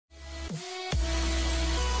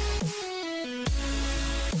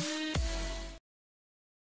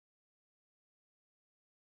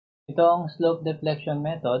Ito ang slope deflection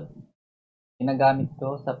method. Ginagamit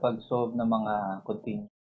ko sa pag-solve ng mga continuous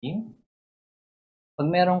beam. Pag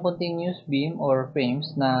merong continuous beam or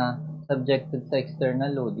frames na subjected sa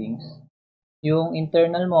external loadings, yung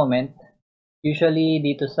internal moment, usually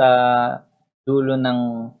dito sa dulo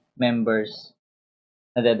ng members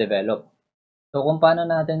na de-develop. So, kung paano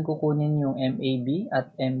natin kukunin yung MAB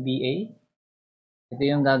at MBA, ito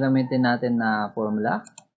yung gagamitin natin na formula.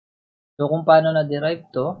 So, kung paano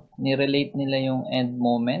na-derive to, nirelate nila yung end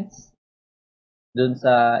moments dun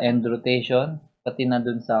sa end rotation, pati na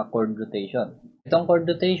dun sa chord rotation. Itong chord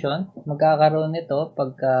rotation, magkakaroon nito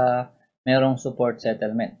pagka merong support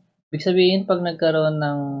settlement. Ibig sabihin, pag nagkaroon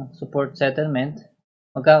ng support settlement,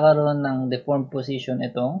 magkakaroon ng deformed position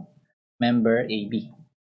itong member AB.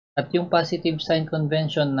 At yung positive sign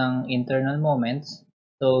convention ng internal moments,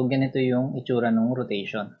 so ganito yung itsura ng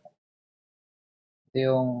rotation. Ito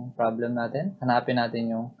yung problem natin. Hanapin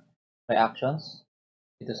natin yung reactions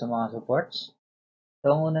dito sa mga supports.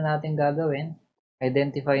 So, ang una natin gagawin,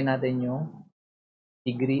 identify natin yung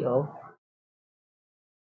degree of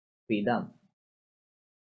freedom.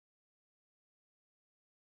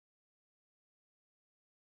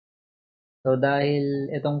 So, dahil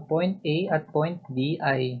itong point A at point D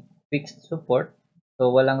ay fixed support, so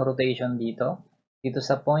walang rotation dito. Dito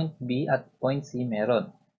sa point B at point C meron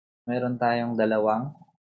tayong dalawang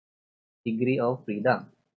degree of freedom.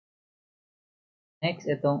 Next,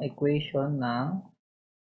 itong equation ng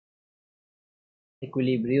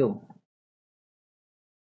equilibrium.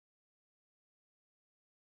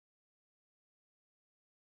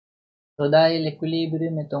 So, dahil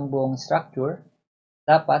equilibrium itong buong structure,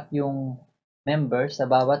 dapat yung member sa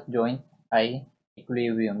bawat joint ay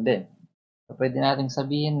equilibrium din. So, pwede natin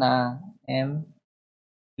sabihin na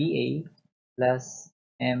MBA plus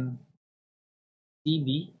MCB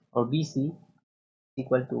or BC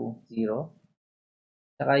equal to 0.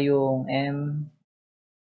 Saka yung MCB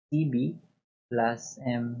plus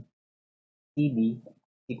MCD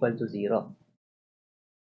equal to 0.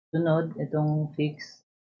 Sunod, itong fixed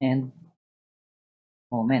end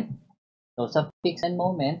moment. So, sa fixed end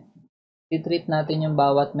moment, i-treat natin yung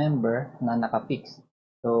bawat member na naka-fix.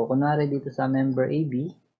 So, kunwari dito sa member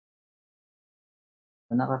AB,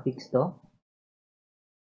 so naka-fix to.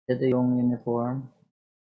 Ito yung uniform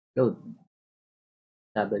load,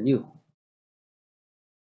 W.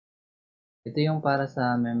 Ito yung para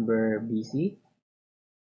sa member BC.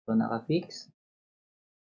 So, naka-fix.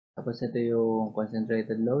 Tapos, ito yung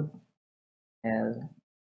concentrated load,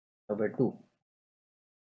 L/2.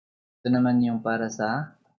 Ito naman yung para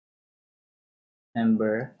sa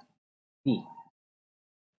member C.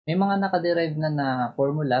 May mga nakaderive na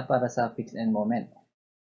formula para sa fixed end moment.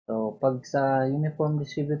 So, pag sa uniform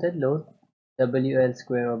distributed load, WL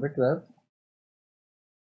square over 12.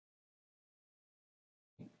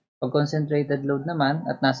 Pag concentrated load naman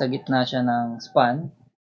at nasa gitna siya ng span,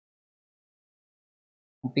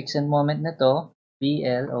 ang fixed end moment nito,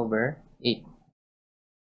 BL over 8.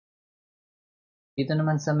 Dito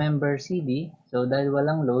naman sa member CD, so dahil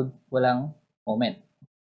walang load, walang moment.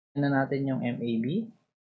 Ano natin yung MAB?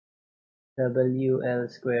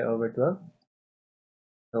 WL square over 12.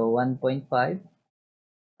 So, 1.5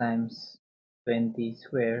 times 20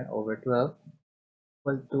 square over 12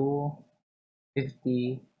 equal to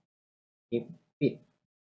 50 feet.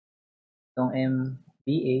 Itong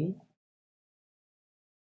MBA,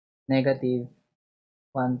 negative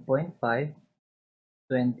 1.5,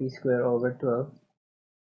 20 square over 12,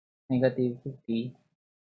 negative 50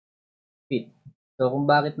 feet. So, kung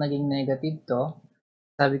bakit naging negative to,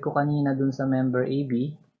 sabi ko kanina dun sa member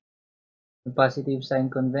AB, yung positive sign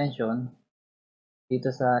convention, dito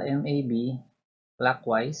sa MAB,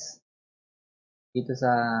 clockwise, dito sa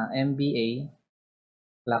MBA,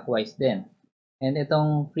 clockwise din. And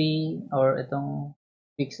itong free or itong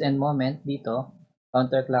fixed end moment dito,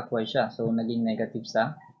 counterclockwise siya. So, naging negative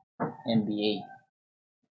sa MBA.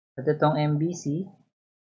 At itong MBC,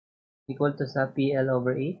 equal to sa PL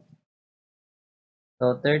over 8.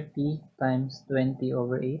 So, 30 times 20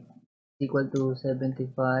 over 8 equal to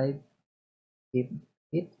 75 feet.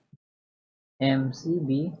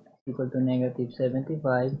 MCB equal to negative 75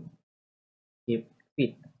 feet.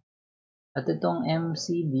 At itong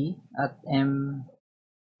MCD at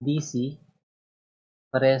MDC,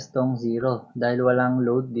 parehas tong 0 dahil walang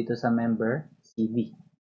load dito sa member CD.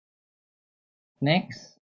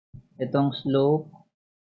 Next, itong slope,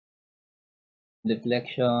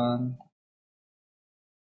 deflection,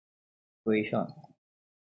 equation.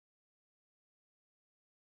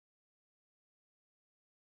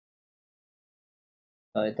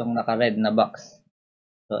 So, itong naka-red na box.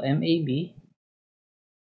 So, MAB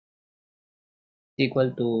is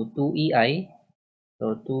equal to 2EI.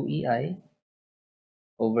 So 2EI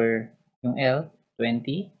over yung L,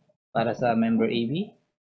 20 para sa member AB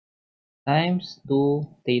times 2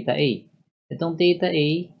 theta A. Itong theta A,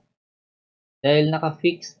 dahil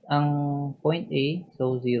naka-fixed ang point A,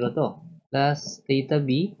 so 0 to. Plus theta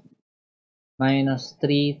B minus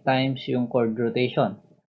 3 times yung chord rotation.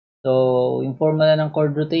 So, yung formula ng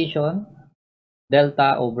chord rotation,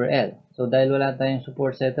 delta over L. So, dahil wala tayong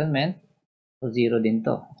support settlement, so 0 din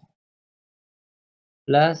to.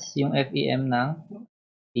 Plus yung FEM ng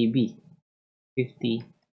AB, 50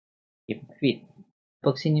 feet.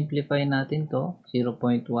 Pag sinimplify natin to,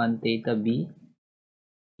 0.1 theta B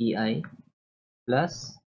EI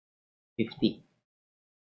plus 50.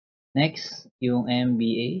 Next, yung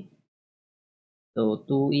MBA. So,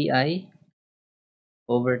 2EI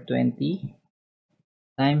over 20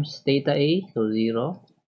 times theta A, so 0,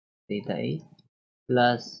 theta A,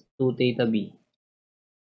 plus 2 theta B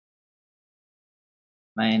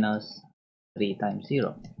minus 3 times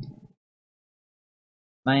 0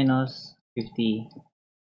 minus 50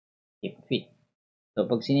 feet. So,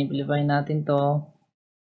 pag sinimplify natin to,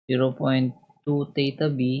 0.2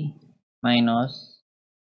 theta B minus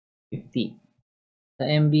 50. Sa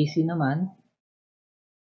MBC naman,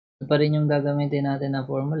 ito pa rin yung gagamitin natin na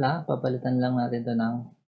formula. Papalitan lang natin to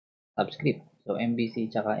ng subscript. So,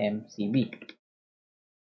 MBC tsaka MCB.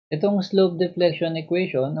 Itong slope deflection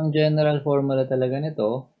equation, ang general formula talaga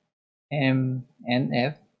nito,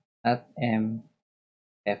 MNF at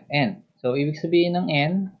MFN. So, ibig sabihin ng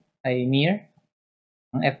N ay near,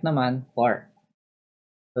 ang F naman, far.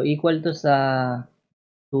 So, equal to sa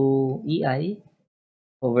 2EI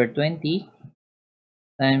over 20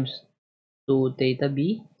 times 2 theta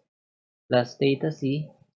B plus theta C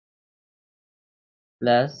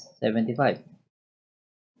plus 75.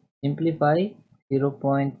 Simplify,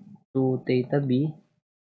 0.2 theta B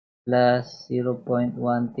plus 0.1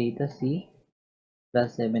 theta C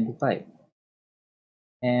plus 75.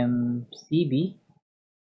 MCB,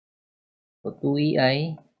 so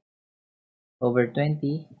 2EI over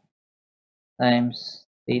 20 times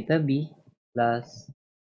theta B plus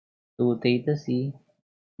 2 theta C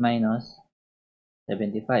minus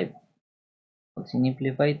 75. Pag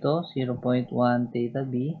sinimplify ito, 0.1 theta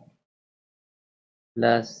B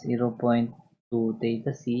plus 0.2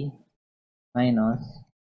 theta C minus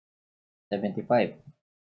 75.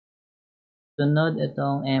 Sunod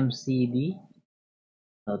itong MCD.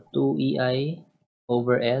 So, 2EI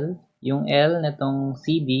over L. Yung L nitong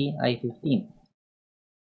CD ay 15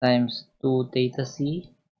 times 2 theta C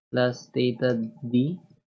plus theta D.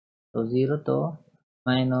 So, 0 to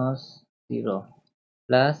minus 0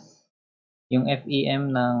 plus yung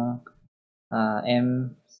FEM ng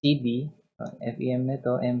MCD. FEM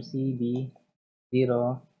nito, MCD,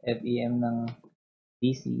 0. FEM ng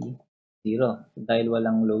DC, 0. Dahil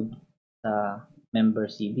walang load sa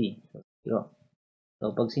member CD. So, 0.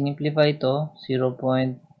 So, pag sinimplify ito,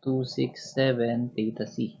 0.267 theta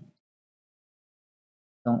C.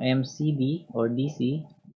 Itong MCD or DC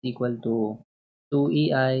is equal to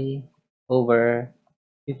 2EI over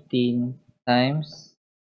 15 times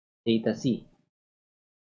theta C.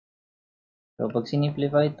 So, pag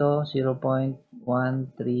sinimplify ito,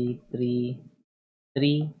 0.1333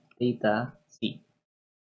 theta C.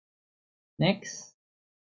 Next,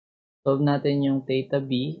 solve natin yung theta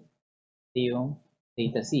B at yung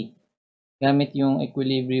theta C. Gamit yung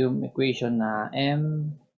equilibrium equation na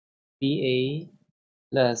MBA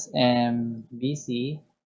plus MBC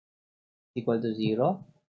is equal to 0.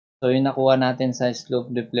 So, yung nakuha natin sa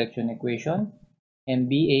slope deflection equation,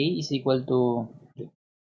 MBA is equal to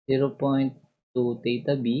 0.2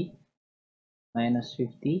 theta B minus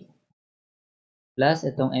 50 plus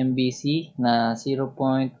itong MBC na 0.2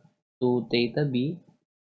 theta B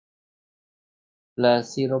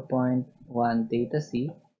plus 0.1 theta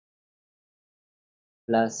C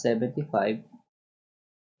plus 75 is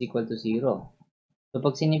equal to 0. So,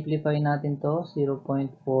 pag sinimplify natin to,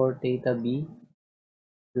 0.4 theta B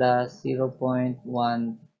plus 0.1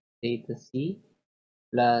 theta C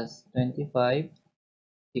plus 25 is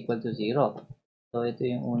equal to 0. So, ito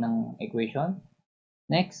yung unang equation.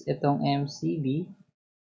 Next, itong MCB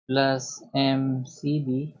plus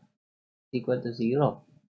MCD is equal to 0.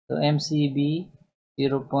 So, MCB,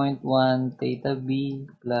 0.1 theta B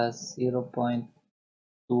plus 0.2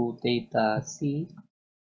 theta C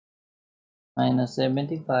minus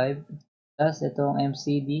 75 plus itong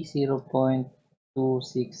MCD, 0.267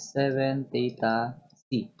 theta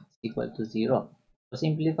C is equal to 0. So,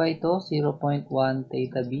 simplify ito, 0.1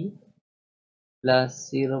 theta B plus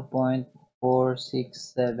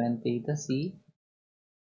 0.467 theta C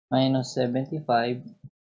minus 75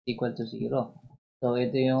 equal to 0. So,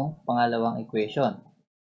 ito yung pangalawang equation.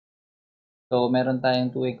 So, meron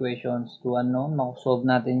tayong two equations, two unknown. Makusolve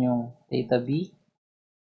natin yung theta B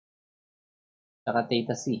at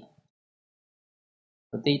theta C.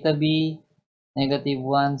 So, theta B, negative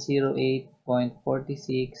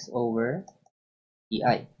 108.46 over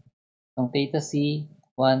EI. Yung theta C,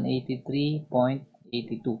 183.82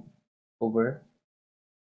 over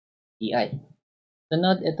EI.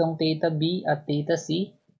 Sunod, itong theta B at theta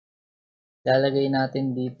C, lalagay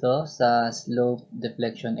natin dito sa slope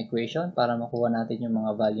deflection equation para makuha natin yung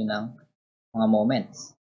mga value ng mga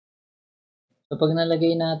moments. So, pag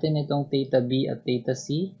nalagay natin itong theta B at theta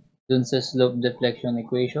C dun sa slope deflection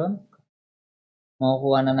equation,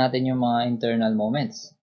 makukuha na natin yung mga internal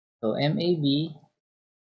moments. So, MAB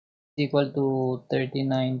is equal to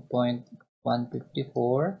 39.154,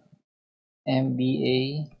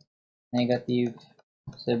 MBA negative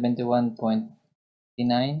 71.59,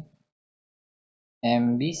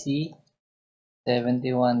 MBC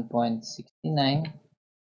 71.69,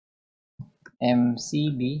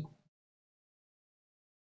 MCB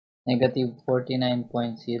negative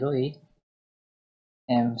 49.08,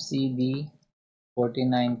 MCD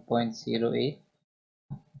 49.08,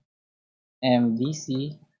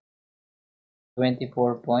 MDC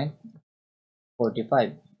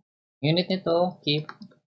 24.45. Unit nito, keep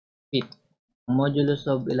fit. Ang modulus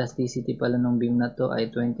of elasticity pala ng beam na to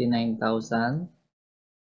ay 29,000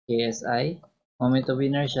 KSI. Moment of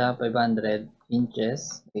inertia 500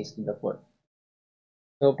 inches raised to the 4th.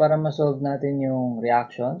 So, para ma-solve natin yung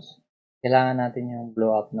reactions, kailangan natin yung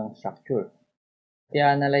blow up ng structure.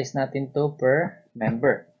 I-analyze natin to per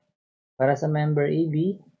member. Para sa member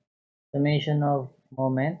AB, summation of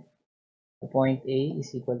moment sa point A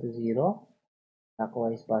is equal to 0.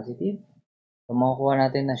 Clockwise positive. So, makukuha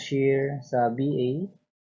natin na shear sa BA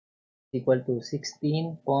is equal to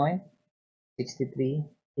 16.63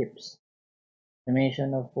 kips.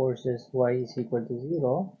 Summation of forces Y is equal to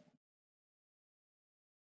 0.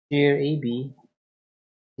 Shear AB is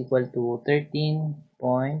equal to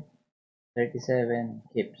 13.37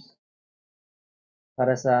 kips.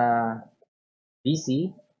 Para sa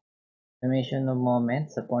BC, summation of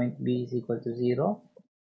moment sa point B is equal to 0.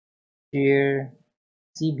 Shear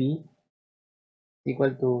CB is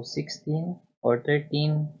equal to 16 or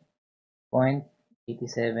 13.87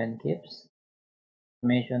 kips.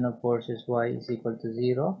 Summation of forces Y is equal to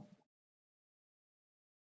 0.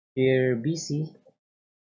 Shear BC is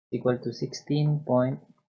equal to 16.13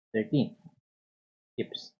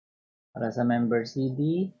 kips. Para sa member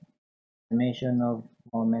CD, summation of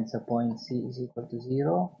moment sa point C is equal to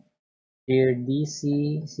 0. Shear DC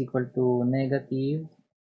is equal to negative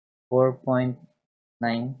 4.9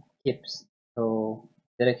 kips. So,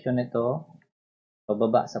 direction nito,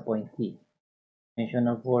 pababa sa point T.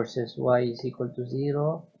 Summation of forces Y is equal to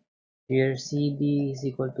 0. Shear CD is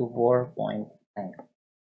equal to 4.9.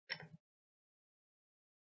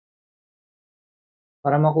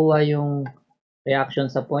 Para makuha yung reaction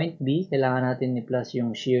sa point B, kailangan natin i-plus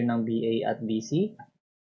yung shear ng BA at BC.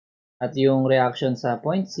 At yung reaction sa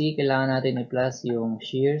point C, kailangan natin i-plus yung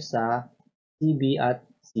shear sa CB at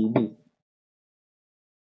CB.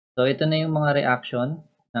 So, ito na yung mga reaction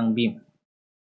ng beam.